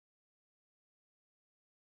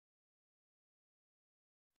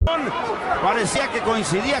Parecía que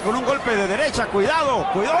coincidía con un golpe de derecha. Cuidado,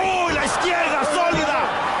 cuidado. ¡Uy, la izquierda sólida!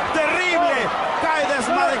 ¡Terrible! Cae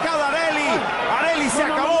desmadecada Areli. Areli se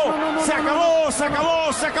acabó.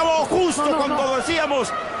 Justo cuando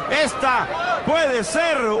decíamos, esta puede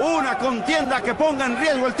ser una contienda que ponga en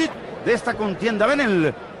riesgo el título de esta contienda.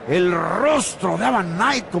 Ven el rostro de Ava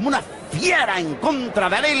Knight como una fiera en contra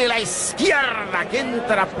de Areli. La izquierda que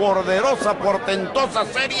entra poderosa, portentosa,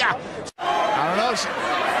 seria. I don't know.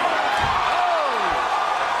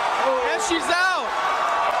 And she's out.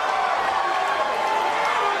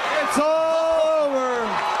 It's over.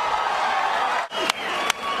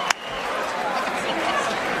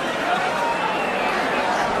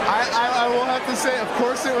 I will have to say, of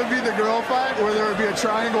course, it would be the girl fight where there would be a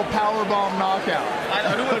triangle powerbomb knockout.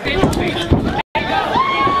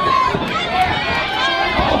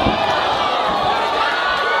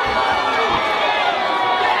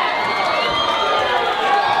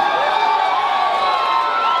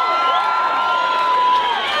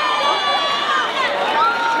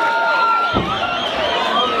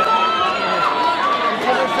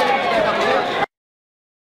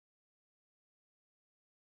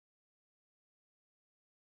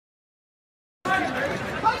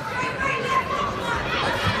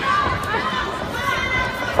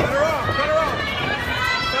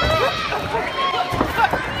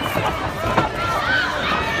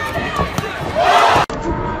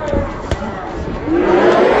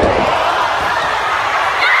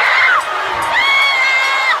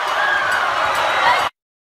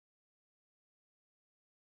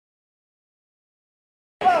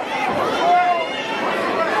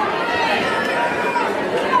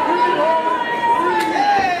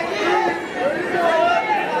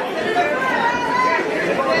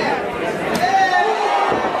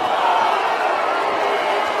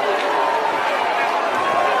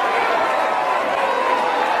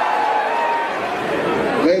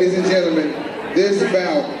 Ladies and gentlemen, this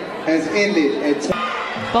bout has ended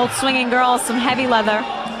at... Both swinging girls, some heavy leather.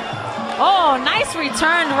 Oh, nice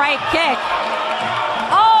return right kick.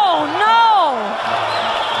 Oh, no!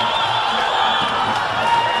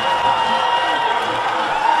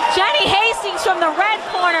 Jenny Hastings from the red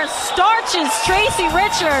corner starches Tracy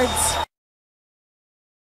Richards.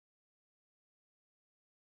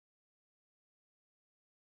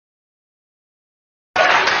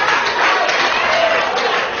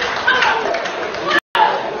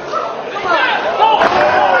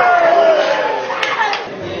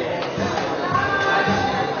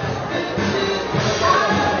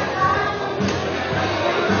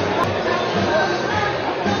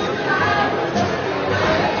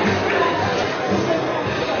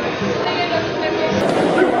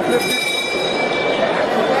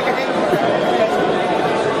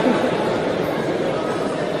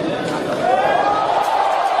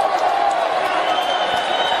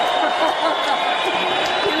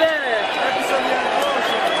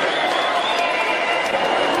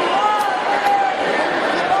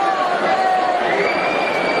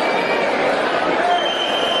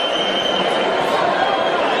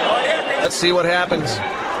 Let's see what happens.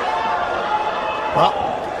 Well,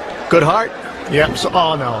 good heart. Yep. So,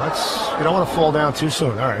 oh no, you don't want to fall down too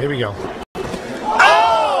soon. All right, here we go.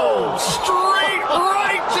 Oh! Straight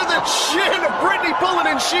right to the chin of Brittany Bullen,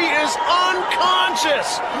 and she is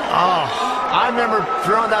unconscious. Oh, I remember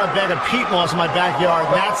throwing down a bag of peat moss in my backyard,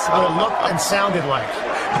 and that's what it looked and sounded like.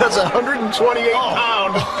 That's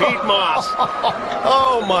 128-pound peat moss.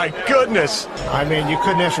 Oh my goodness. I mean, you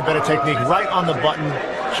couldn't ask for better technique. Right on the button.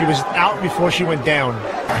 She was out before she went down.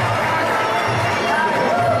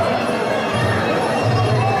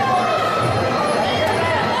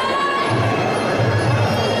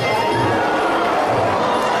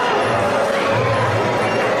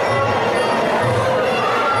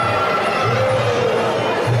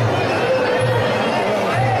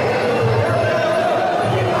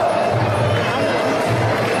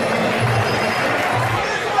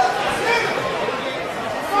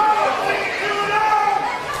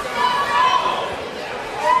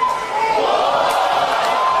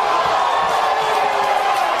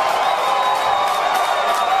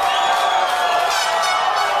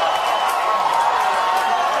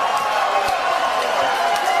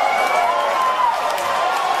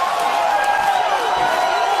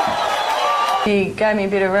 He gave me a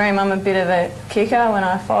bit of room. I'm a bit of a kicker when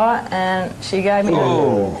I fight, and she gave me the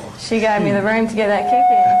room to get that kick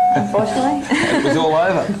in, unfortunately. It was all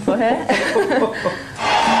over. For her.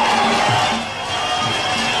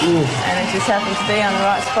 And it just happened to be on the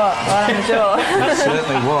right spot, right on the jaw. It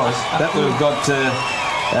certainly was. That would have got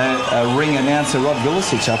ring announcer Rod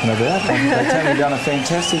Gulisic up and about. And Tony done a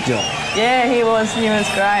fantastic job. Yeah, he was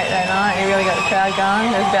great that night. He really got the crowd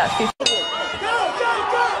going. There was about 50.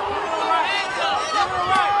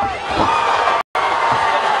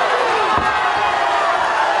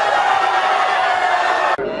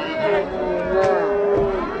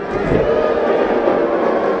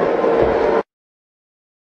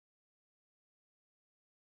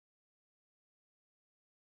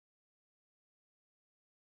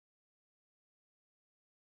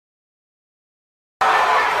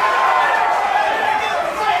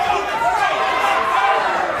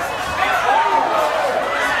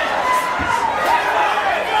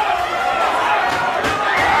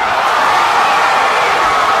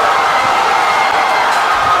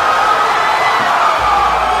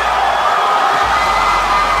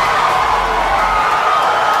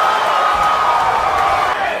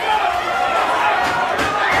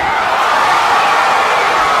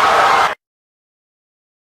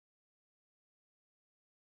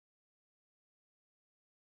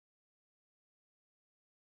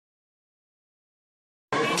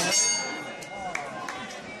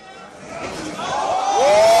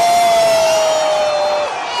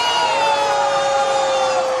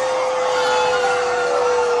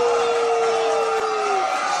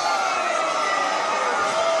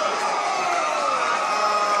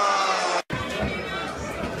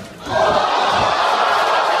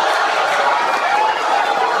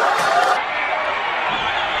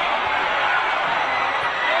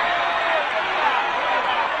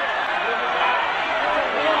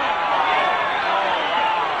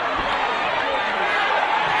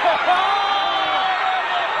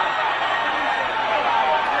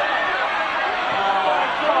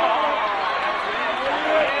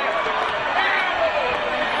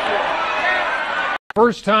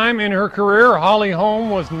 First time in her career, Holly Holm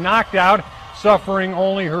was knocked out, suffering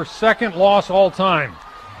only her second loss all time.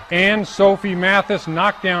 And Sophie Mathis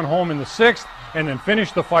knocked down Holm in the 6th and then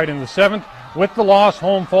finished the fight in the 7th. With the loss,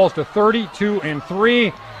 Holm falls to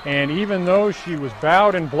 32-3, and even though she was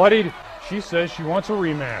bowed and bloodied, she says she wants a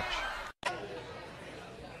rematch.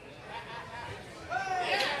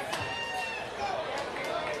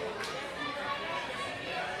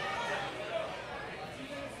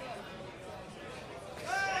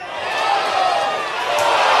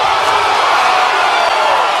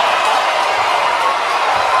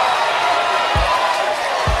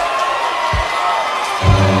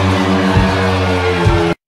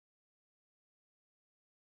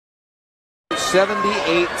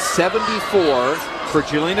 (78-74) for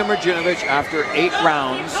Jelena Mrdjenovic after 8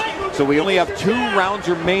 rounds. So we only have 2 rounds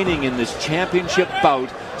remaining in this championship bout.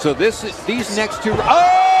 So these next 2. Oh! A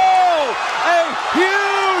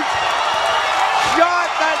huge shot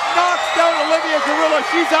that knocks down Olivia Garillo.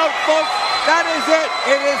 She's out, folks. That is it.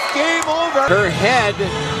 It is game over. Her head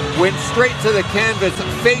went straight to the canvas,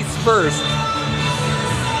 face first.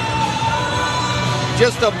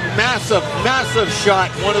 Just a massive, massive shot.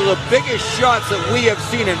 One of the biggest shots that we have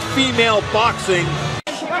seen in female boxing.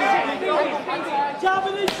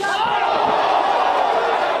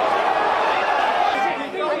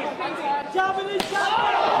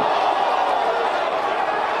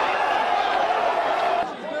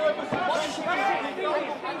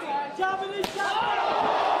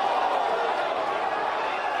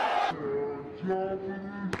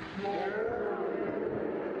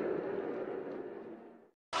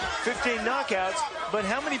 Knockouts, but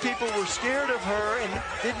how many people were scared of her and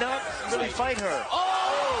did not really fight her?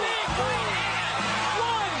 Oh,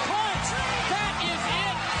 one punch. That is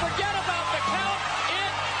it. Forget about the count.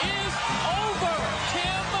 It is over.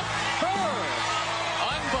 Tim Kerr.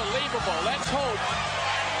 Unbelievable. Let's hope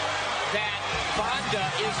that Vonda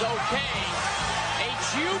is okay. A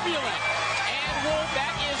jubilant Ann Wolfe.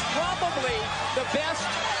 That is probably the best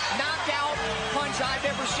knockout punch I've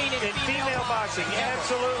ever seen in female boxing.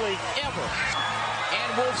 Absolutely. Ever.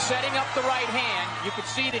 And Wolfe setting up the right hand. You could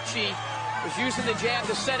see that she was using the jab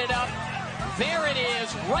to set it up. There it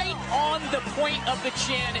is, right on the point of the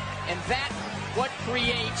chin, and that's what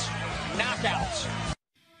creates knockouts.